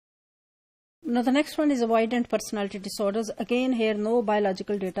Now the next one is avoidant personality disorders. Again here no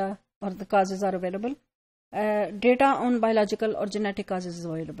biological data or the causes are available. Data on biological or genetic causes is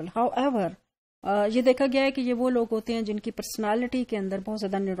available. However, یہ دیکھا گیا ہے کہ یہ وہ لوگ ہوتے ہیں جن کی پرسنالٹی کے اندر بہت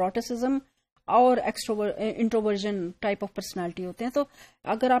زیادہ نیوروٹسزم اور انٹروورژن ٹائپ آف پرسنالٹی ہوتے ہیں. تو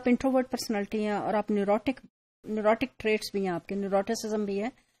اگر آپ انٹروورٹ پرسنالٹی ہیں اور آپ نیوروٹک ٹریٹس بھی ہیں, آپ کے نیوروٹسزم بھی ہے,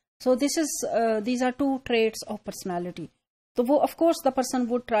 so these are 2 traits of personality. تو وہ of course the person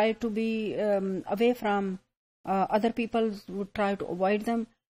would try to be away from other people, would try to avoid them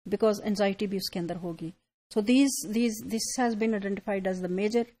because anxiety بھی اس کے اندر ہوگی. سو this has been identified as the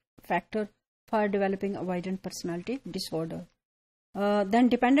major factor for developing avoidant personality disorder. Then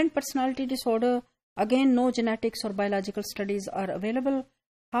dependent personality disorder, again no genetics or biological studies are available.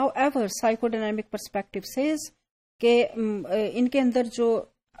 However, psychodynamic perspective says کہ ان کے اندر جو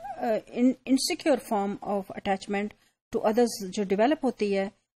insecure form of attachment to others جو develop ہوتی ہے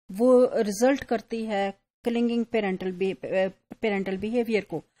وہ result کرتی ہے clinging parental behavior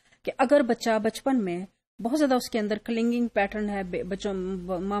کو, کہ اگر بچہ بچپن میں بہت زیادہ اس کے اندر کلنگنگ پیٹرن ہے بچوں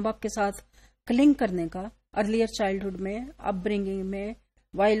ماں باپ کے ساتھ کلنگ کرنے کا ارلیئر چائلڈہڈ میں, اپ برنگنگ میں,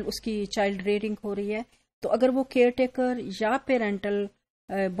 وائل اس کی چائلڈ ریئرنگ ہو رہی ہے, تو اگر وہ کیئر ٹیکر یا پیرنٹل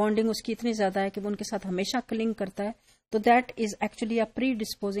بانڈنگ اس کی اتنی زیادہ ہے کہ وہ ان کے ساتھ ہمیشہ کلنگ کرتا ہے, تو that is actually a pre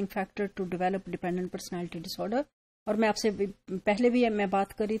disposing factor to develop dependent personality dish order. اور میں آپ سے پہلے بھی میں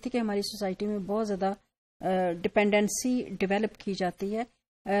بات کر رہی تھی کہ ہماری سوسائٹی میں بہت زیادہ ڈپینڈنسی ڈیولپ کی جاتی ہے,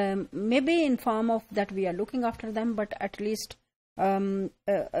 may be in form of that we are looking after them, but at least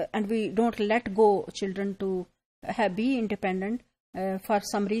and we don't let go children to be independent for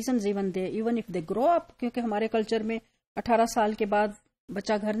some reasons even if they grow up, کیونکہ ہمارے culture میں 18 سال کے بعد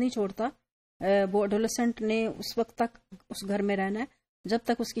بچہ گھر نہیں چھوڑتا, وہ ایڈولسنٹ نے اس وقت تک اس گھر میں رہنا ہے جب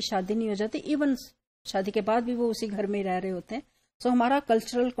تک اس کی شادی نہیں ہو جاتی, ایون شادی کے بعد بھی وہ اسی گھر میں رہ رہے ہوتے ہیں. سو ہمارا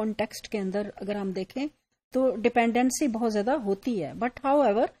کلچرل کانٹیکسٹ کے اندر اگر ہم دیکھیں تو ڈپینڈنسی بہت زیادہ ہوتی ہے, but how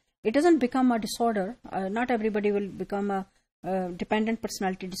ever it doesn't become a dish order, not every body will become a dependent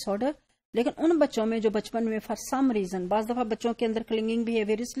personality dish order. لیکن ان بچوں میں جو بچپن میں فار سم ریزن, بعض دفعہ بچوں کے اندر کلنگنگ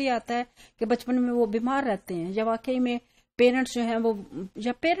بیہیویئر اس لیے آتا ہے کہ بچپن میں وہ بیمار رہتے ہیں, یا واقعی میں پیرنٹس جو ہیں وہ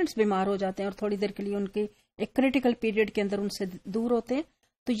یا پیرنٹس بیمار ہو جاتے ہیں اور تھوڑی دیر کے لیے ان کی ایک کریٹیکل پیریڈ کے اندر ان سے دور ہوتے ہیں,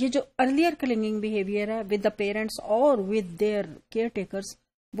 تو یہ جو ارلیئر کلنگنگ بیہیویئر ہے ود دا پیرنٹس اور ود دیئر کیئر ٹیکرز,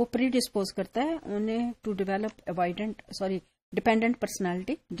 وہ پری ڈسپوز کرتا ہے انہیں to develop dependent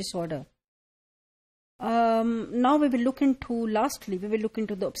personality dish order. Now we will look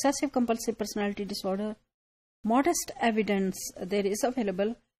into the obsessive compulsive personality disorder. Modest evidence there is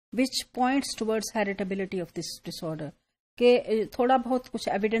available which points towards heritability of this disorder. کہ تھوڑا بہت کچھ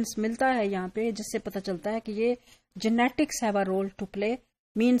evidence ملتا ہے یہاں پہ جس سے پتہ چلتا ہے کہ یہ genetics have a role to play,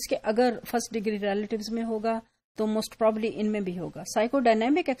 means کہ اگر فرسٹ ڈگری ریلیٹیوز میں ہوگا تو موسٹ پرابلی ان میں بھی ہوگا. Psycho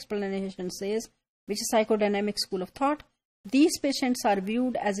dynamic explanation Cs which is psychodynamic school of thought, these patients are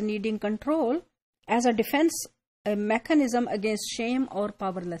viewed as needing control as a defense mechanism against shame اور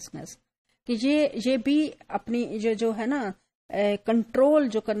powerlessness. کہ یہ بھی اپنی جو ہے نا کنٹرول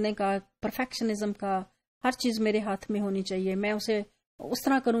جو کرنے کا, پرفیکشنزم کا, ہر چیز میرے ہاتھ میں ہونی چاہیے, میں اسے اس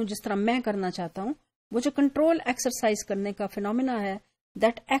طرح کروں جس طرح میں کرنا چاہتا ہوں, وہ جو کنٹرول ایکسرسائز کرنے کا فینومینا ہے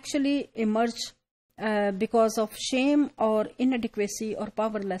that actually emerge because of shame اور انڈیکویسی اور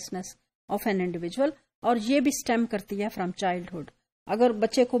پاورلیسنس آف این انڈیویجول, اور یہ بھی اسٹیم کرتی ہے فرام چائلڈہڈ. اگر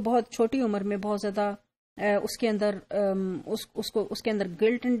بچے کو بہت چھوٹی عمر میں بہت زیادہ اس کے اندر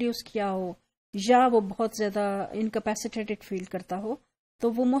گلٹ انڈیوس کیا ہو, یا وہ بہت زیادہ انکیپیسیٹیڈ فیل کرتا ہو,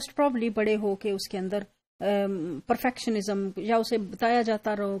 تو وہ موسٹ پرابلی بڑے ہو کے اس کے اندر پرفیکشنزم, یا اسے بتایا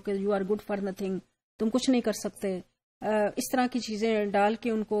جاتا رہو کہ you are good for nothing, تم کچھ نہیں کر سکتے, اس طرح کی چیزیں ڈال کے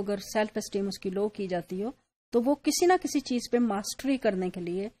ان کو اگر سیلف اسٹیم اس کی لو کی جاتی ہو, تو وہ کسی نہ کسی چیز پہ ماسٹری کرنے کے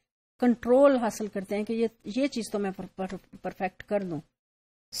لیے کنٹرول حاصل کرتے ہیں کہ یہ چیز تو میں پرفیکٹ کر دوں.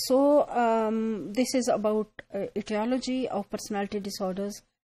 سو دس is about ایٹیالوجی of personality dish orders,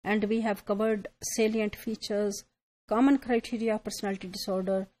 and we have covered salient features, common criteria of personality dish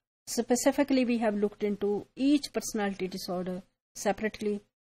order. Specifically we have looked into each personality disorder separately,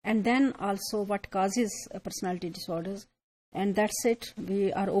 and then also what causes personality disorders, and that's it. We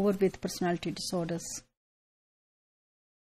are over with personality disorders.